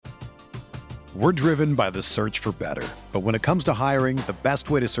We're driven by the search for better. But when it comes to hiring, the best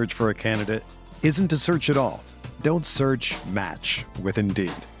way to search for a candidate isn't to search at all. Don't search, match with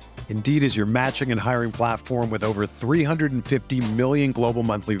Indeed. Indeed is your matching and hiring platform with over 350 million global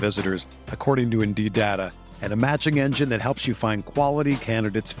monthly visitors, according to Indeed data, and a matching engine that helps you find quality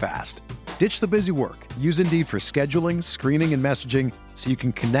candidates fast. Ditch the busy work. Use Indeed for scheduling, screening, and messaging so you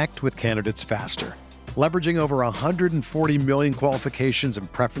can connect with candidates faster. Leveraging over 140 million qualifications and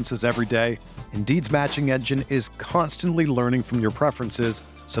preferences every day, Indeed's matching engine is constantly learning from your preferences,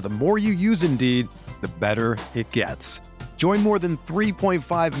 so the more you use Indeed, the better it gets. Join more than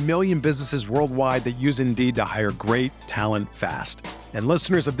 3.5 million businesses worldwide that use Indeed to hire great talent fast. And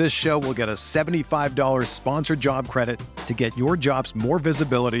listeners of this show will get a $75 sponsored job credit to get your jobs more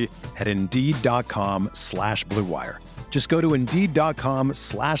visibility at Indeed.com/Blue Wire. Just go to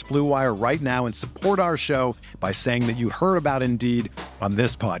Indeed.com/Blue Wire right now and support our show by saying that you heard about Indeed on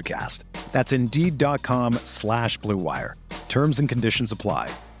this podcast. That's Indeed.com/Blue Wire. Terms and conditions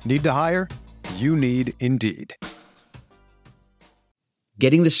apply. Need to hire? You need Indeed.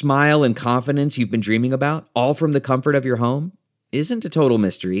 Getting the smile and confidence you've been dreaming about, all from the comfort of your home, isn't a total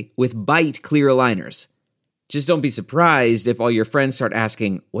mystery with Byte clear aligners. Just don't be surprised if all your friends start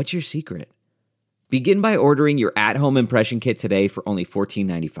asking, "What's your secret?" Begin by ordering your at-home impression kit today for only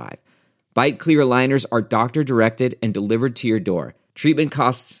 $14.95. Byte clear aligners are doctor-directed and delivered to your door. Treatment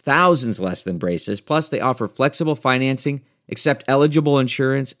costs thousands less than braces, plus they offer flexible financing, accept eligible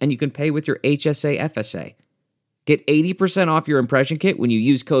insurance, and you can pay with your HSA FSA. Get 80% off your impression kit when you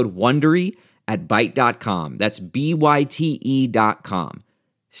use code WONDERY at Byte.com. That's BYTE.com.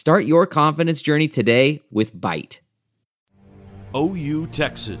 Start your confidence journey today with Byte. OU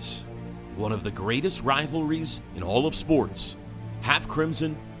Texas, one of the greatest rivalries in all of sports. Half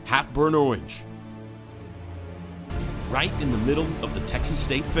crimson, half burnt orange. Right in the middle of the Texas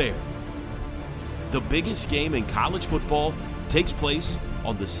State Fair. The biggest game in college football takes place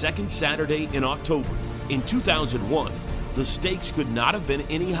on the second Saturday in October. In 2001, the stakes could not have been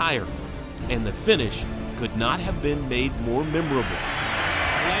any higher, and the finish could not have been made more memorable.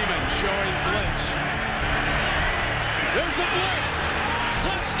 Lehman showing blitz. There's the blitz.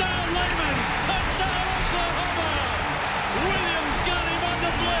 Touchdown Lehman. Touchdown Oklahoma. Williams got him on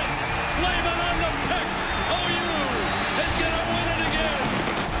the blitz. Lehman on the pick. OU is going to win it again.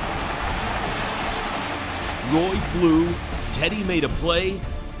 Roy flew, Teddy made a play,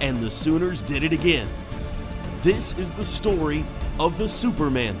 and the Sooners did it again. This is the story of the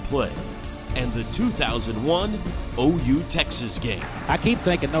Superman play and the 2001 OU Texas game. I keep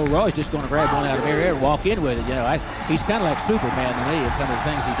thinking, no, Roy's just going to grab one out of air and walk in with it. You know, he's kind of like Superman to me in some of the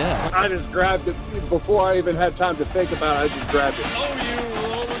things he does. I just grabbed it before I even had time to think about it. I just grabbed it. OU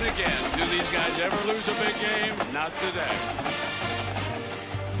rolling again. Do these guys ever lose a big game? Not today.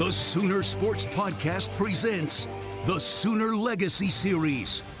 The Sooner Sports Podcast presents the Sooner Legacy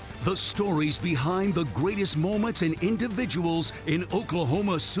Series. The stories behind the greatest moments and individuals in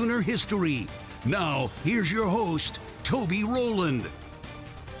Oklahoma Sooner history. Now, here's your host, Toby Rowland.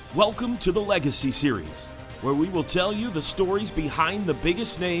 Welcome to the Legacy Series, where we will tell you the stories behind the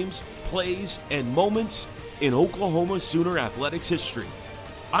biggest names, plays, and moments in Oklahoma Sooner athletics history.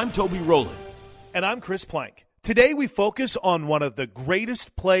 I'm Toby Rowland. And I'm Chris Plank. Today we focus on one of the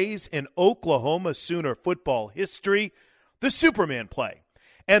greatest plays in Oklahoma Sooner football history, the Superman play,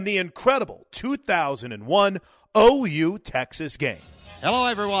 and the incredible 2001 OU Texas game. Hello,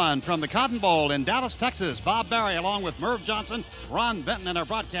 everyone. From the Cotton Bowl in Dallas, Texas, Bob Barry along with Merv Johnson, Ron Benton, and our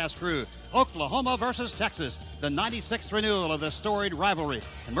broadcast crew. Oklahoma versus Texas, the 96th renewal of this storied rivalry.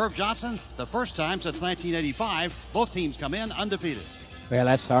 And Merv Johnson, the first time since 1985, both teams come in undefeated. Well,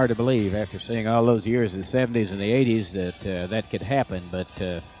 that's hard to believe after seeing all those years in the 70s and the 80s that could happen. But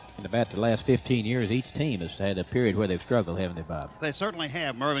in about the last 15 years, each team has had a period where they've struggled, haven't they, Bob? They certainly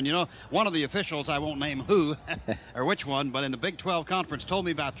have, Mervin. You know, one of the officials, I won't name who or which one, but in the Big 12 Conference told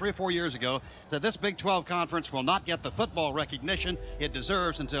me about 3 or 4 years ago, said this Big 12 Conference will not get the football recognition it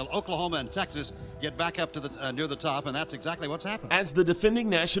deserves until Oklahoma and Texas get back up to the near the top, and that's exactly what's happened. As the defending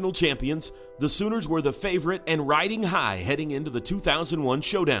national champions, the Sooners were the favorite and riding high heading into the 2001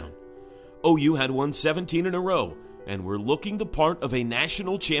 showdown. OU had won 17 in a row, and we're looking the part of a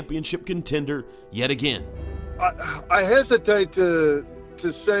national championship contender yet again. I hesitate to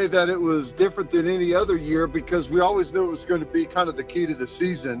say that it was different than any other year because we always knew it was going to be kind of the key to the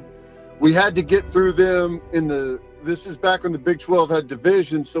season. We had to get through them this is back when the Big 12 had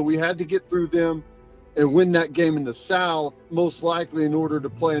divisions, so we had to get through them and win that game in the South, most likely in order to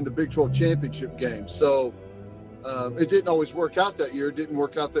play in the Big 12 championship game. So it didn't always work out that year. It didn't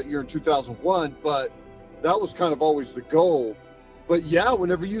work out that year in 2001, but that was kind of always the goal. yeah,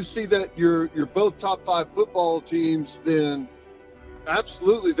 whenever you see that you're both top 5 football teams, then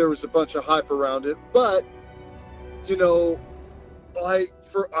absolutely there was a bunch of hype around it. But, you know, like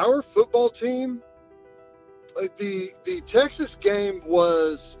for our football team, like the Texas game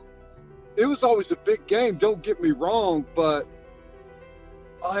was always a big game, don't get me wrong, but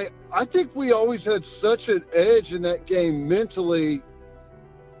I think we always had such an edge in that game mentally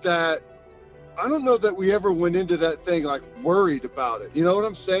that I don't know that we ever went into that thing like worried about it. You know what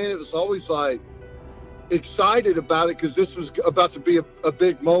I'm saying? It was always like excited about it because this was about to be a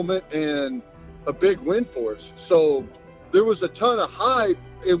big moment and a big win for us. So there was a ton of hype.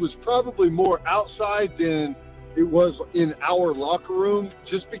 It was probably more outside than it was in our locker room,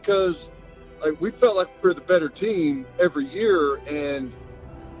 just because like we felt like we were the better team every year, and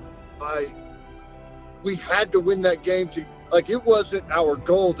we had to win that game to, like, it wasn't our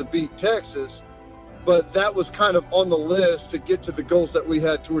goal to beat Texas, but that was kind of on the list to get to the goals that we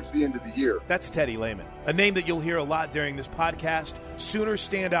had towards the end of the year. That's Teddy Lehman, a name that you'll hear a lot during this podcast. Sooners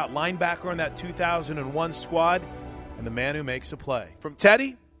standout linebacker on that 2001 squad, and the man who makes a play. From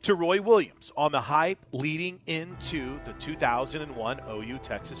Teddy to Roy Williams on the hype leading into the 2001 OU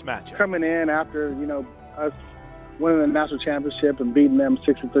Texas matchup. Coming in after, you know, us winning the national championship and beating them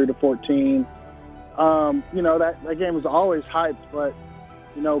 63-14, you know, that game was always hyped, but,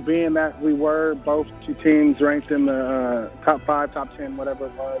 you know, being that we were both two teams ranked in the top 5, top 10, whatever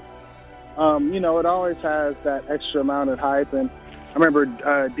it was, you know, it always has that extra amount of hype. And I remember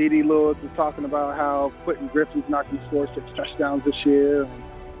D.D. Lewis was talking about how Quentin Griffin's not going to score 6 touchdowns this year. And,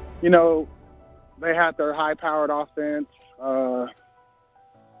 you know, they had their high-powered offense.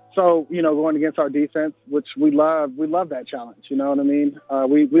 So, you know, going against our defense, which we love that challenge, you know what I mean?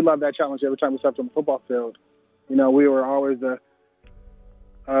 We love that challenge every time we stepped on the football field. You know, we were always a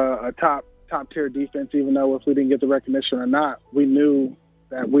top-tier defense, even though if we didn't get the recognition or not, we knew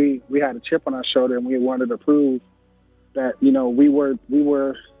that we had a chip on our shoulder and we wanted to prove that, you know, we were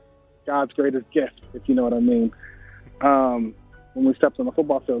God's greatest gift, if you know what I mean, when we stepped on the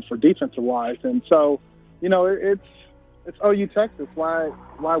football field for defensive-wise. And so, you know, it's OU Texas. Why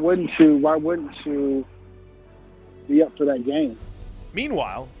wouldn't you be up for that game?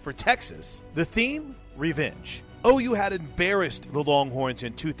 Meanwhile, for Texas, the theme, revenge. OU had embarrassed the Longhorns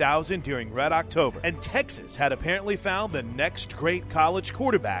in 2000 during Red October, and Texas had apparently found the next great college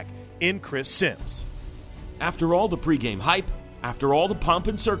quarterback in Chris Sims. After all the pregame hype, after all the pomp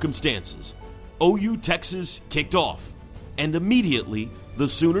and circumstances, OU Texas kicked off, and immediately the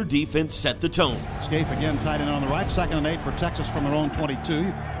Sooner defense set the tone. Scape again tight end on the right. 2nd and 8 for Texas from their own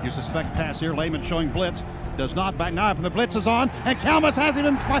 22. You suspect pass here. Lehman showing blitz. Does not back now. The blitz is on. And Kalmus has him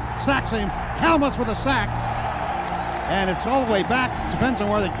and sacks him. Kalmus with a sack. And it's all the way back. Depends on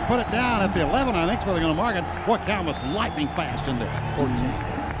where they put it down. At the 11, I think is where they're going to mark it. Boy, Kalmus lightning fast in there. 14.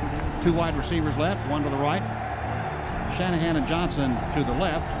 2 wide receivers left. 1 to the right. Shanahan and Johnson to the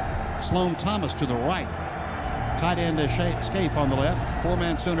left. Sloan Thomas to the right. Tight end is Scape on the left.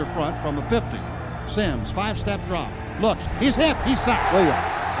 4-man Sooner front from the 50. Sims, 5-step drop. Looks. He's hit. He's sacked. Williams.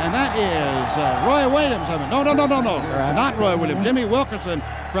 And that is Roy Williams. No. Right. Not Roy Williams. Jimmy Wilkerson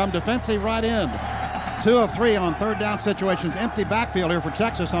from defensive right end. 2 of 3 on third down situations. Empty backfield here for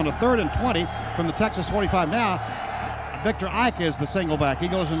Texas on a 3rd and 20 from the Texas 45. Now, Victor Ike is the single back. He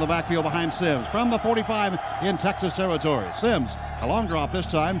goes into the backfield behind Sims from the 45 in Texas territory. Sims, a long drop this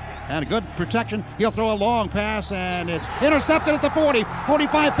time, and a good protection. He'll throw a long pass, and it's intercepted at the 40,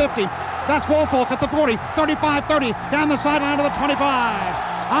 45, 50. That's Woolfolk at the 40, 35, 30, down the sideline to the 25.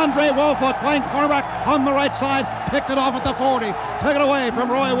 Andre Woolfolk playing cornerback on the right side, picked it off at the 40, took it away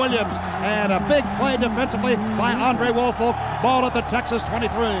from Roy Williams, and a big play defensively by Andre Woolfolk. Ball at the Texas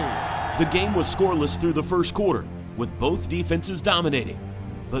 23. The game was scoreless through the first quarter, with both defenses dominating.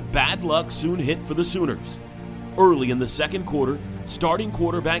 But bad luck soon hit for the Sooners. Early in the second quarter, starting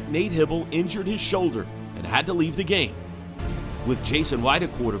quarterback Nate Hibble injured his shoulder and had to leave the game. With Jason White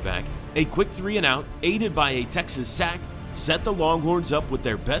at quarterback, a quick 3-and-out, aided by a Texas sack, set the Longhorns up with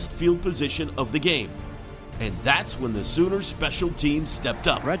their best field position of the game. And that's when the Sooners special teams stepped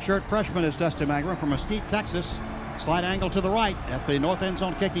up. Redshirt freshman is Dusty Magra from Mesquite, Texas. Slight angle to the right at the north end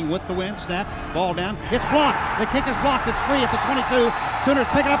zone, kicking with the wind. Snap, ball down. It's blocked. The kick is blocked. It's free at the 22. Sooners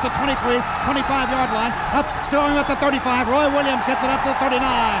pick it up to 23, 25-yard line. Up, going at the 35. Roy Williams gets it up to the 39.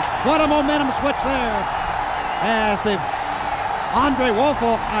 What a momentum switch there. As the Andre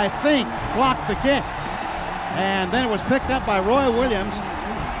Woolfolk, I think, blocked the kick. And then it was picked up by Roy Williams,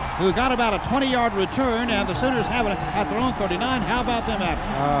 who got about a 20-yard return, and the Sooners have it at their own 39. How about them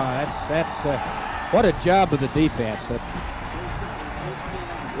after? That's what a job of the defense.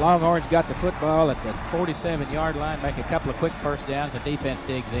 Longhorns got the football at the 47-yard line, make a couple of quick first downs. The defense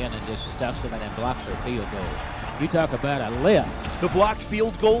digs in and just stuffs them and then blocks their field goal. You talk about a lift. The blocked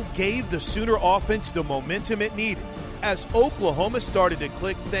field goal gave the Sooner offense the momentum it needed as Oklahoma started to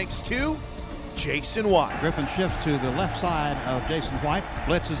click thanks to Jason White. Griffin shifts to the left side of Jason White.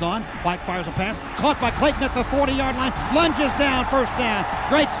 Blitz is on. White fires a pass. Caught by Clayton at the 40-yard line. Lunges down, first down.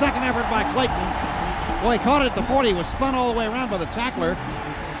 Great second effort by Clayton. Well, he caught it at the 40. He was spun all the way around by the tackler.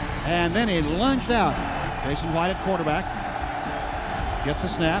 And then he lunged out. Jason White at quarterback. Gets the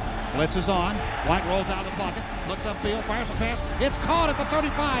snap. Blitz is on. White rolls out of the pocket. Looks upfield. Fires a pass. It's caught at the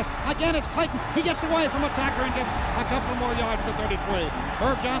 35. Again, it's Clayton. He gets away from a tackler and gets a couple more yards to 33.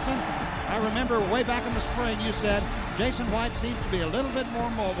 Herb Johnson, I remember way back in the spring you said Jason White seems to be a little bit more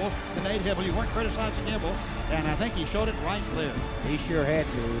mobile than Nate Hibble. You weren't criticizing Hibble, and I think he showed it right clear. He sure had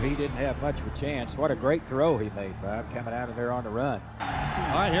to. He didn't have much of a chance. What a great throw he made, Bob, coming out of there on the run.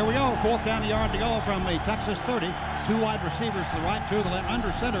 All right, here we go. Fourth down the yard to go from the Texas 30. Two wide receivers to the right, two to the left.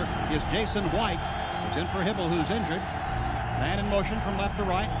 Under center is Jason White, who's in for Hibble, who's injured. Man in motion from left to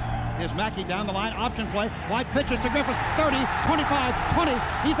right. Is Mackey down the line, option play. White pitches to Griffin, 30, 25, 20.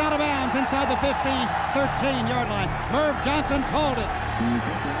 He's out of bounds inside the 15, 13-yard line. Merv Johnson called it.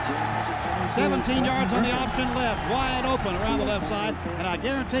 17 yards on the option left, wide open around the left side. And I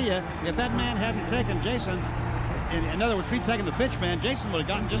guarantee you, if that man hadn't taken Jason, in other words, if he'd taken the pitch man, Jason would have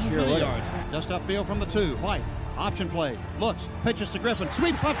gotten just 20 yards. Just upfield from the 2. White, option play, looks, pitches to Griffin,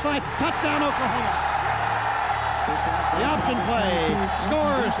 sweeps left side, touchdown Oklahoma. The option play,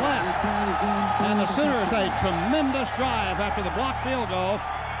 scores left, and the Sooners a tremendous drive after the blocked field goal.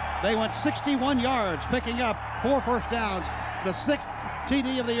 They went 61 yards, picking up 4 first downs. The 6th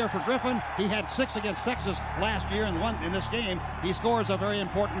TD of the year for Griffin. He had 6 against Texas last year, and one in this game. He scores a very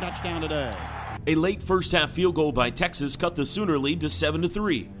important touchdown today. A late first-half field goal by Texas cut the Sooner lead to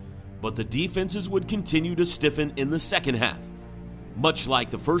 7-3, but the defenses would continue to stiffen in the second half. Much like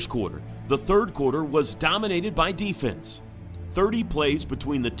the first quarter, the third quarter was dominated by defense. 30 plays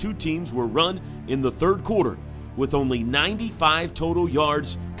between the two teams were run in the third quarter, with only 95 total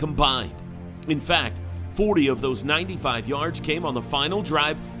yards combined. In fact, 40 of those 95 yards came on the final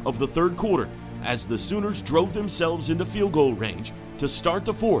drive of the third quarter, as the Sooners drove themselves into field goal range to start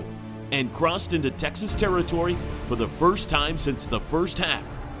the fourth and crossed into Texas territory for the first time since the first half.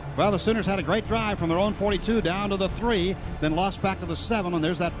 Well, the Sooners had a great drive from their own 42 down to the 3, then lost back to the 7, and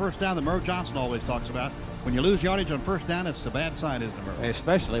there's that first down that Merv Johnson always talks about. When you lose yardage on first down, it's a bad sign, isn't it, Merv?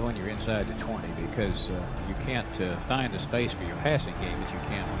 Especially when you're inside the 20, because you can't find the space for your passing game as you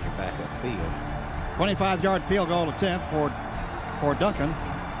can when you're back upfield. 25-yard field goal attempt for Duncan.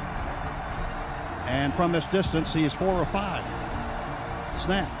 And from this distance, he is 4 of 5.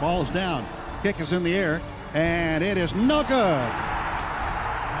 Snap, ball is down. Kick is in the air, and it is no good.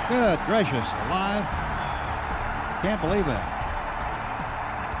 Good gracious, alive. Can't believe that.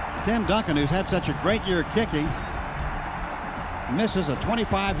 Tim Duncan, who's had such a great year kicking, misses a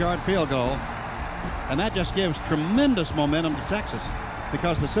 25-yard field goal, and that just gives tremendous momentum to Texas,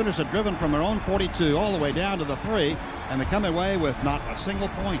 because the Sooners have driven from their own 42 all the way down to the 3, and they come away with not a single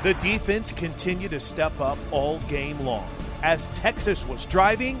point. The defense continued to step up all game long. As Texas was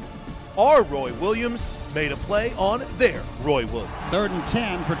driving, our Roy Williams made a play on their Roy Williams. 3rd and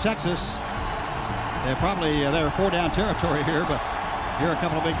 10 for Texas. They're 4-down territory here, but here are a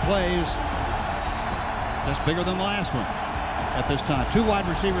couple of big plays. Just bigger than the last one at this time. 2 wide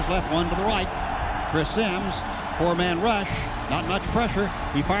receivers left, 1 to the right. Chris Sims, 4-man rush. Not much pressure.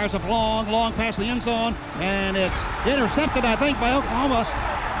 He fires up long past the end zone, and it's intercepted, I think, by Oklahoma.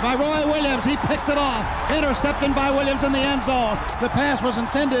 By Roy Williams. He picks it off. Intercepted by Williams in the end zone. The pass was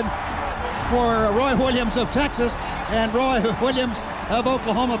intended for Roy Williams of Texas, and Roy Williams of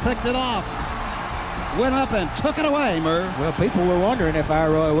Oklahoma picked it off. Went up and took it away, Merv. Well, people were wondering if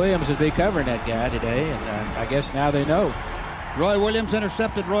our Roy Williams would be covering that guy today, and I guess now they know. Roy Williams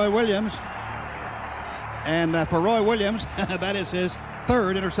intercepted Roy Williams. And for Roy Williams, that is his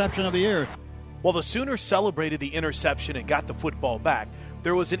 3rd interception of the year. While the Sooners celebrated the interception and got the football back,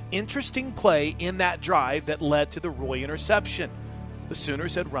 there was an interesting play in that drive that led to the Roy interception. The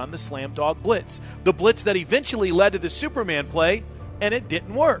Sooners had run the slam dog blitz, the blitz that eventually led to the Superman play, and it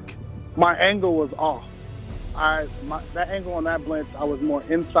didn't work. My angle was off. That angle on that blitz, I was more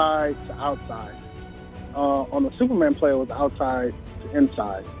inside to outside. On the Superman play, it was outside to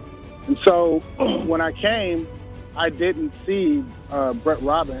inside. And so when I came, I didn't see Brett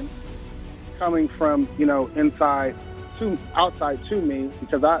Robin coming from, inside to outside to me,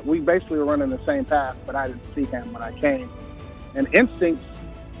 because we basically were running the same path, but I didn't see him when I came. And instincts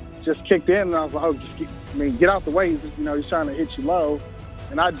just kicked in, and I was like, get out the way. He's trying to hit you low.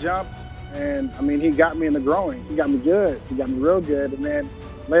 and I jumped, and I mean, he got me in the groin. He got me good. He got me real good. And then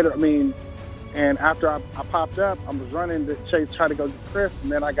later, and after I popped up, I was running to try to go get Chris,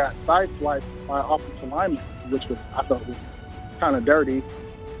 and then I got sideswiped by an offensive lineman, which I thought was kind of dirty.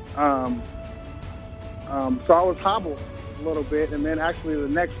 So I was hobbled a little bit, and then actually the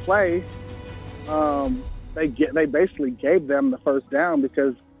next play, they basically gave them the first down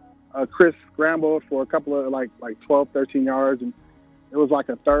because Chris scrambled for a couple of like 12, 13 yards, and it was like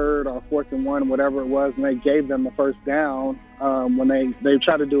a 3rd or 4th and 1, whatever it was, and they gave them the first down when they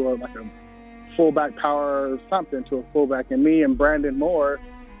tried to do a fullback power or something to a fullback, and me and Brandon Moore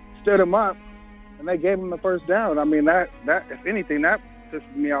stood him up, and they gave him the first down. I mean, that if anything, that pissed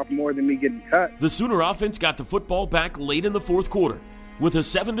me off more than me getting cut. The Sooner offense got the football back late in the fourth quarter with a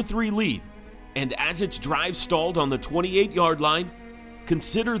 7-3 lead, and as its drive stalled on the 28-yard line,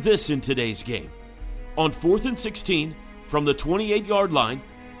 consider this in today's game. On 4th and 16, from the 28-yard line,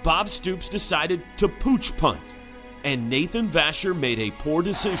 Bob Stoops decided to pooch punt, and Nathan Vasher made a poor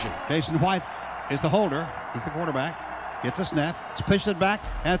decision. Jason White is the holder. He's the quarterback. Gets a snap. Pushes it back,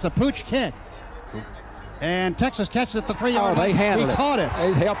 and it's a pooch kick. And Texas catches it at the 3-yard line. They handled it. Caught it.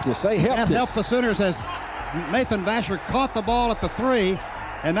 They helped us. That helped the Sooners as Nathan Vasher caught the ball at the 3,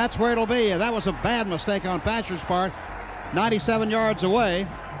 and that's where it'll be. And that was a bad mistake on Vasher's part. 97 yards away.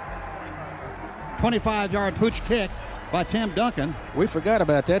 25-yard pooch kick by Tim Duncan. We forgot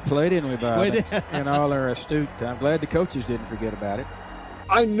about that play, didn't we, Bob? We did. In all our astute. I'm glad the coaches didn't forget about it.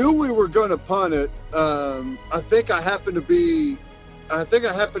 I knew we were going to punt it. I think I happened to be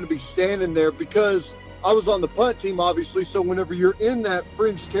standing there because I was on the punt team, obviously. So whenever you're in that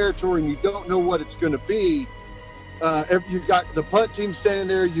fringe territory and you don't know what it's going to be, you've got the punt team standing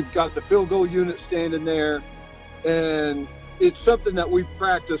there, you've got the field goal unit standing there, and it's something that we've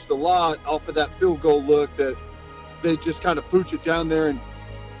practiced a lot off of that field goal look, that they just kind of pooch it down there, and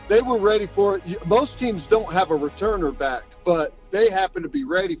they were ready for it. Most teams don't have a returner back, but they happened to be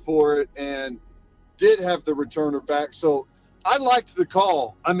ready for it and did have the returner back. So I liked the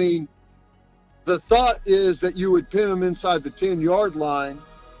call. I mean, the thought is that you would pin them inside the 10-yard line,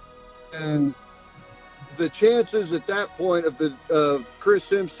 and the chances at that point of Chris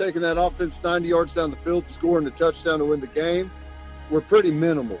Sims taking that offense 90 yards down the field, scoring a touchdown to win the game, were pretty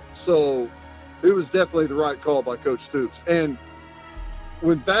minimal. So it was definitely the right call by Coach Stoops. And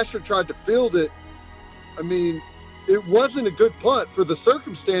when Vasher tried to field it, I mean, it wasn't a good punt for the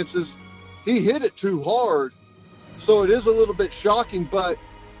circumstances. He hit it too hard, so it is a little bit shocking. But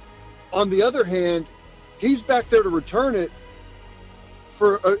on the other hand, he's back there to return it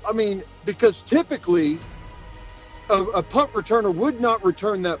because typically a punt returner would not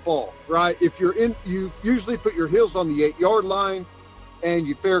return that ball, right? If you're in, you usually put your heels on the 8-yard line and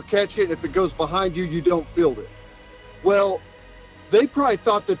you fair catch it. If it goes behind you, you don't field it. Well, they probably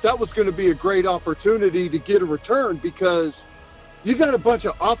thought that was going to be a great opportunity to get a return because you got a bunch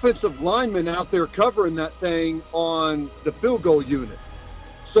of offensive linemen out there covering that thing on the field goal unit.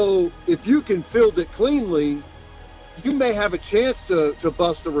 So if you can field it cleanly, you may have a chance to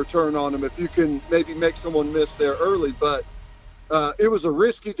bust a return on them if you can maybe make someone miss there early. But it was a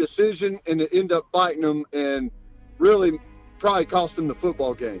risky decision, and it ended up biting them and really probably cost them the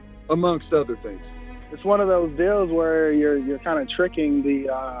football game, amongst other things. It's one of those deals where you're kind of tricking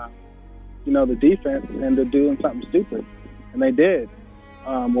the defense into doing something stupid, and they did.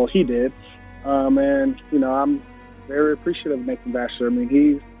 Well, he did, and I'm very appreciative of Nathan Vasher. I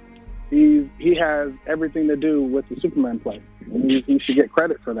mean, he has everything to do with the Superman play. He should get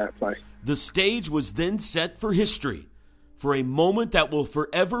credit for that play. The stage was then set for history, for a moment that will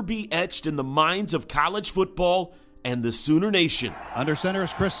forever be etched in the minds of college football and the Sooner Nation. Under center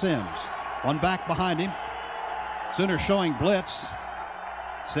is Chris Sims. One back behind him. Sooners showing blitz.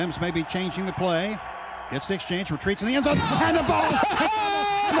 Sims may be changing the play. Gets the exchange, retreats in the end zone, and the ball!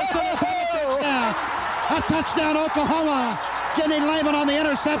 And the Sooners have a touchdown, Oklahoma! Kenny Lehman on the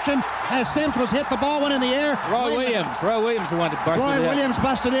interception as Sims was hit. The ball went in the air. Roy Williams the one that busted it. Roy Williams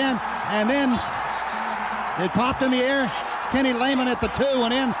busted in, and then it popped in the air. Kenny Lehman at the 2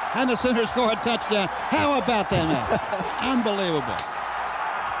 went in, and the Sooners scored a touchdown. How about that? Unbelievable.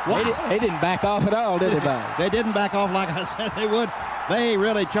 Wow. They didn't back off at all, did they, Bob? They didn't back off like I said they would. They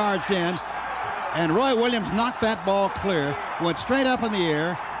really charged in. And Roy Williams knocked that ball clear, went straight up in the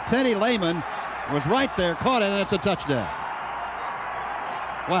air. Teddy Lehman was right there, caught it, and it's a touchdown.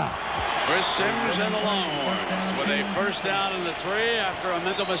 Wow. Chris Sims and the Longhorns with a first down in the 3 after a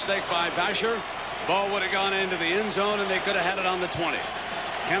mental mistake by Vasher. Ball would have gone into the end zone, and they could have had it on the 20.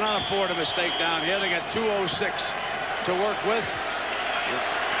 Cannot afford a mistake down here. They got 2:06 to work with.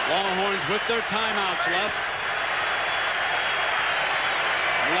 Longhorns with their timeouts left.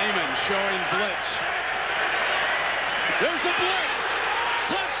 Lehman showing blitz. There's the blitz.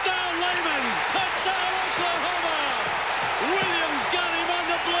 Touchdown, Lehman. Touchdown, Oklahoma. Williams got him on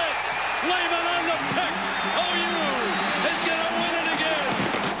the blitz. Lehman on the pick. OU is going to win it again.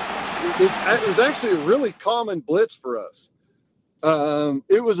 It was actually a really common blitz for us.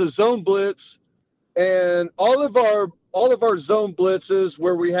 It was a zone blitz, and all of our zone blitzes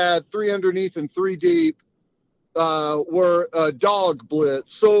where we had 3 underneath and 3 deep were a dog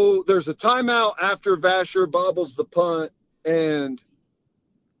blitz. So there's a timeout after Vasher bobbles the punt, and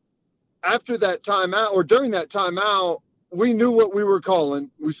after that timeout, or during that timeout, we knew what we were calling.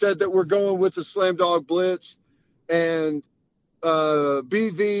 We said that we're going with the slam dog blitz, and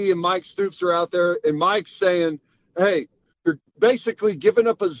BV and Mike Stoops are out there, and Mike's saying, hey, you're basically giving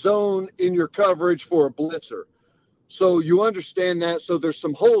up a zone in your coverage for a blitzer. So you understand that. So there's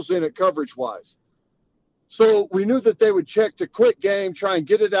some holes in it coverage-wise. So we knew that they would check to quick game, try and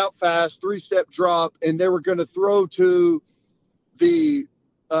get it out fast, 3-step drop, and they were going to throw to the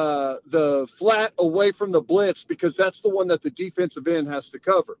flat away from the blitz because that's the one that the defensive end has to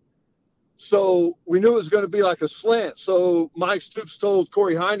cover. So we knew it was going to be like a slant. So Mike Stoops told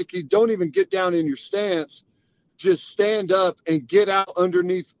Corey Heineke, don't even get down in your stance. Just stand up and get out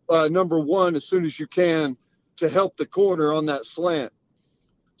underneath number 1 as soon as you can to help the corner on that slant.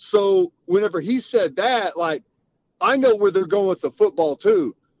 So whenever he said that, like, I know where they're going with the football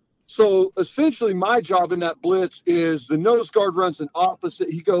too. So essentially my job in that blitz is the nose guard runs an opposite.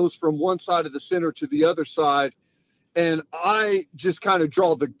 He goes from one side of the center to the other side. And I just kind of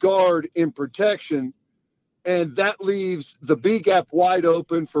draw the guard in protection. And that leaves the B gap wide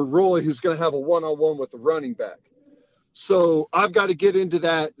open for Roy, who's going to have a one-on-one with the running back. So I've got to get into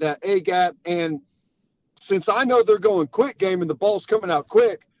that A gap. And since I know they're going quick game and the ball's coming out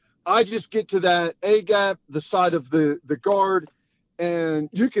quick, I just get to that A gap, the side of the guard, and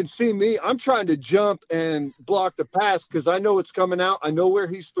you can see me. I'm trying to jump and block the pass because I know it's coming out. I know where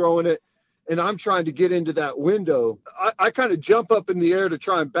he's throwing it, and I'm trying to get into that window. I kind of jump up in the air to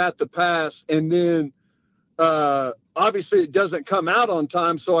try and bat the pass, and then obviously it doesn't come out on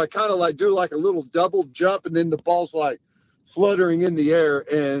time, so I kind of like do like a little double jump, and then the ball's like fluttering in the air,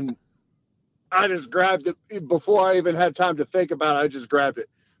 and I just grabbed it before I even had time to think about it. I just grabbed it.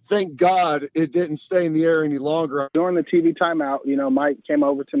 Thank God it didn't stay in the air any longer. During the TV timeout, Mike came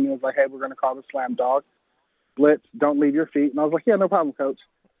over to me and was like, hey, we're going to call the slam dog blitz. Don't leave your feet. And I was like, yeah, no problem, coach.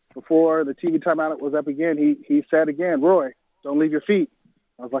 Before the TV timeout was up again, he said again, Roy, don't leave your feet.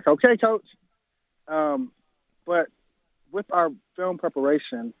 I was like, okay, coach. But with our film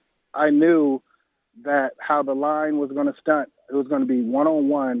preparation, I knew that how the line was going to stunt. It was going to be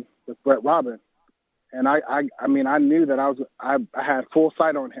one-on-one with Brett Robin. And I knew that I had full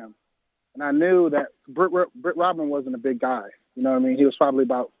sight on him. And I knew that Britt Robin wasn't a big guy. You know what I mean? He was probably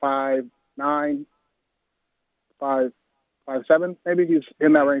about 5'9", 5'7", maybe. He was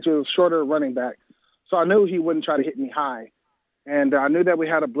in that range. He was a shorter running back. So I knew he wouldn't try to hit me high. And I knew that we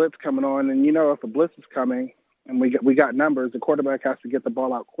had a blitz coming on. And, if a blitz is coming and we got numbers, the quarterback has to get the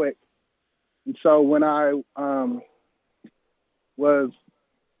ball out quick. And so when I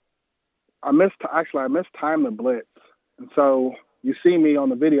mistimed the blitz. And so you see me on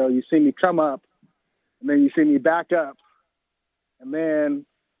the video, you see me come up, and then you see me back up. And then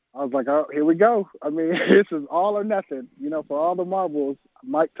I was like, oh, here we go. I mean, this is all or nothing, for all the marbles.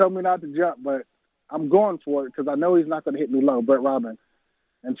 Mike told me not to jump, but I'm going for it because I know he's not going to hit me low, Brett Robin.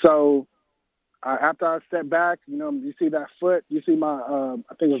 And so after I step back, you see that foot, you see my, I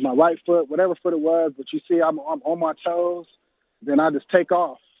think it was my right foot, whatever foot it was, but you see I'm on my toes. Then I just take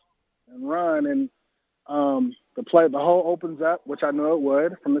off and run, and the hole opens up, which I know it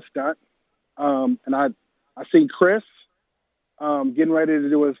would from the stunt. And I see Chris getting ready to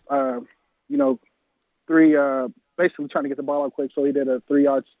do his, basically trying to get the ball out quick. So he did a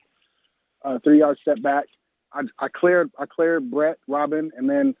 3-yard step back. I cleared Brett Robin, and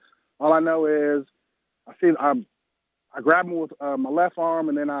then all I know is I grab him with my left arm,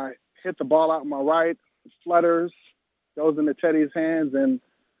 and then I hit the ball out with my right. It flutters, goes into Teddy's hands, and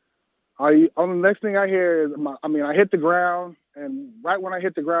the next thing I hear is, I hit the ground, and right when I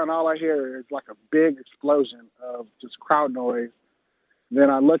hit the ground, all I hear is like a big explosion of just crowd noise. Then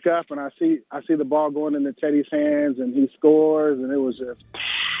I look up, and I see the ball going into Teddy's hands, and he scores, and it was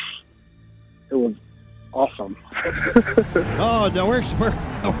awesome. Oh,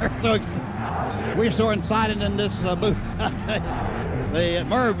 we're so excited in this booth. I tell you.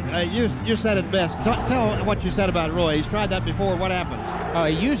 Merv, you said it best. Tell what you said about Roy. He's tried that before. What happens?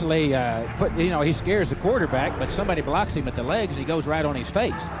 He usually, he scares the quarterback, but somebody blocks him at the legs, and he goes right on his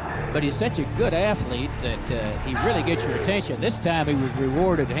face. But he's such a good athlete that he really gets your attention. This time he was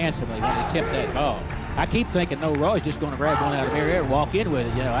rewarded handsomely when he tipped that ball. I keep thinking, no, Roy's just going to grab one out of air and walk in with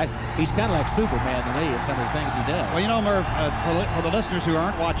it. He's kind of like Superman to me in some of the things he does. Well, Merv, for the listeners who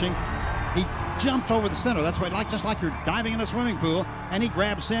aren't watching, he jumped over the center. That's what, just like you're diving in a swimming pool, and he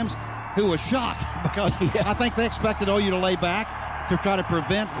grabbed Sims, who was shocked because I think they expected OU to lay back to try to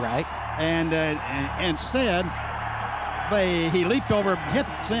prevent. Right. And instead, he leaped over, hit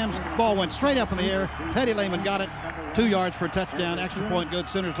Sims, ball went straight up in the air. Teddy Lehman got it, 2 yards for a touchdown, extra point good.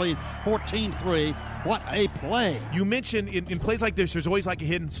 Sooners lead 14-3. What a play. You mentioned in plays like this, there's always like a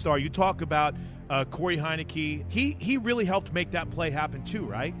hidden star. You talk about Corey Heineke. He really helped make that play happen too,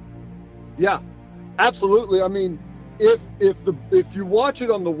 right? Yeah, absolutely. I mean, if you watch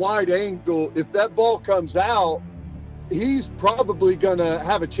it on the wide angle, if that ball comes out, he's probably going to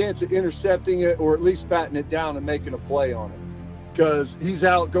have a chance at intercepting it or at least batting it down and making a play on it, because he's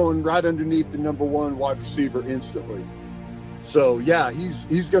out going right underneath the number one wide receiver instantly. So yeah, he's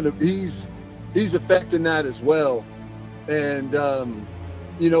affecting that as well. And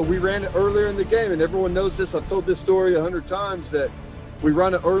we ran it earlier in the game, and everyone knows this. I've told this story 100 times that we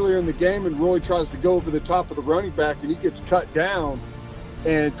run it earlier in the game, and Roy tries to go over the top of the running back, and he gets cut down,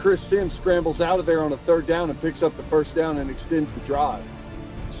 and Chris Sims scrambles out of there on a 3rd down and picks up the 1st down and extends the drive.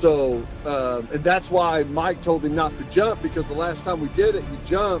 So, and that's why Mike told him not to jump, because the last time we did it, he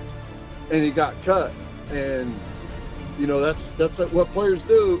jumped and he got cut. And that's what players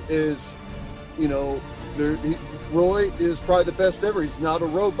do. Is Roy is probably the best ever. He's not a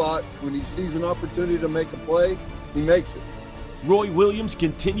robot. When he sees an opportunity to make a play, he makes it. Roy Williams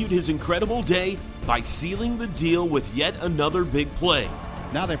continued his incredible day by sealing the deal with yet another big play.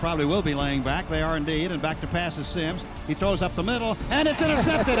 Now they probably will be laying back. They are indeed. And back to pass is Sims. He throws up the middle, and it's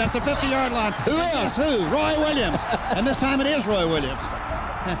intercepted at the 50-yard line. Who? Roy Williams. And this time it is Roy Williams.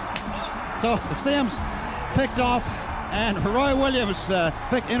 So Sims picked off, and Roy Williams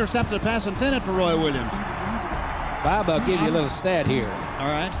intercepted a pass intended for Roy Williams. Bob, I'll give you a little stat here. All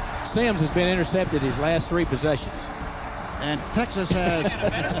right. Sims has been intercepted his last 3 possessions. And Texas has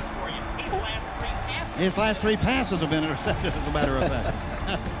his last 3 passes have been intercepted, as a matter of fact.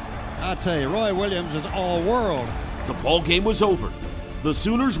 I'll tell you, Roy Williams is all world. The ball game was over. The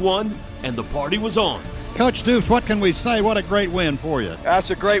Sooners won, and the party was on. Coach Stoops, what can we say? What a great win for you.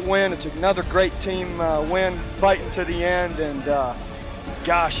 That's a great win. It's another great team win, fighting to the end. And, you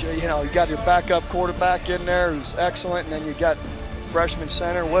got your backup quarterback in there who's excellent, and then you got freshman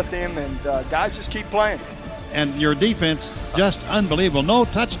center with him, and guys just keep playing. And your defense, just unbelievable. No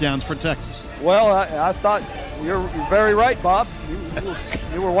touchdowns for Texas. Well, I thought you're very right, Bob.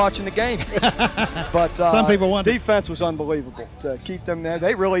 You were watching the game. But some people want defense was unbelievable to keep them there.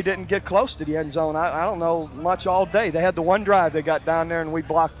 They really didn't get close to the end zone. I don't know much all day. They had the one drive they got down there, and we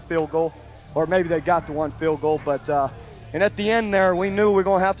blocked the field goal. Or maybe they got the one field goal. But and at the end there, we knew we were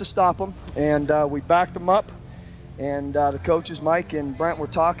going to have to stop them, and we backed them up. And the coaches, Mike and Brent, were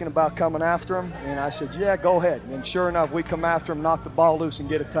talking about coming after him. And I said, yeah, go ahead. And sure enough, we come after him, knock the ball loose, and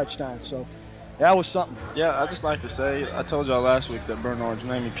get a touchdown. So that was something. Yeah, I'd just like to say, I told y'all last week that burnt orange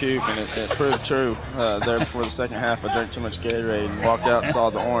made me puke, and it proved true. There before the second half, I drank too much Gatorade and walked out and saw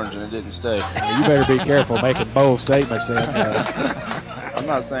the orange, and it didn't stay. You better be careful making bold statements. I'm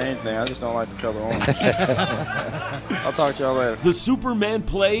not saying anything. I just don't like the color orange. I'll talk to y'all later. The Superman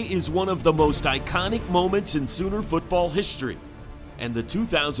play is one of the most iconic moments in Sooner football history. And the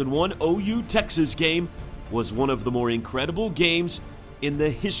 2001 OU Texas game was one of the more incredible games in the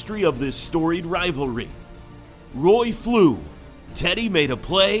history of this storied rivalry. Roy flew, Teddy made a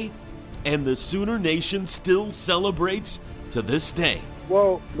play, and the Sooner Nation still celebrates to this day.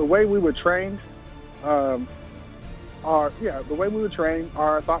 Well, the way we were trained, our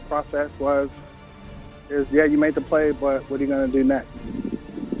thought process is you made the play, but what are you going to do next?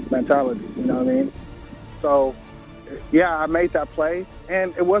 Mentality, you know what I mean? So, yeah, I made that play,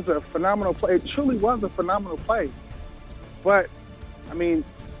 and it was a phenomenal play. It truly was a phenomenal play. But, I mean,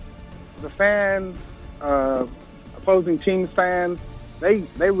 the fans, opposing teams fans, they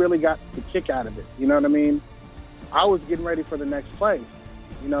really got the kick out of it, you know what I mean? I was getting ready for the next play,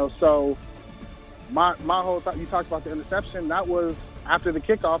 so my whole thought, you talked about the interception, that was after the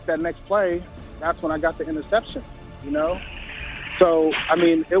kickoff, that next play, that's when I got the interception, So, I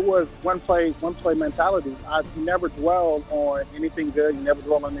mean, it was one play mentality. I never dwelled on anything good. You never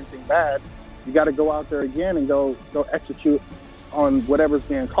dwell on anything bad. You got to go out there again and go execute on whatever's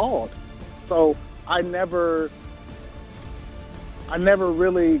being called. So I never I never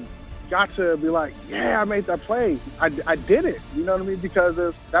really got to be like, yeah, I made that play. I did it. You know what I mean? Because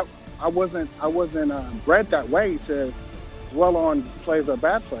I wasn't bred that way to dwell on plays or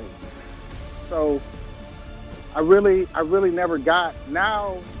bad plays. So I really never got.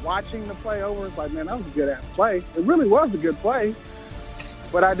 Now watching the play over, it's like, man, that was a good ass play. It really was a good play,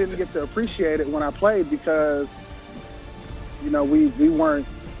 but I didn't get to appreciate it when I played because, you know, we weren't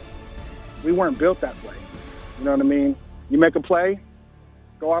built that way. You know what I mean? You make a play,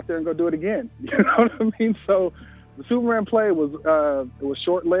 go out there and go do it again. You know what I mean? So the Superman play was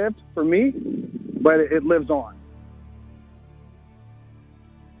short-lived for me, but it lives on.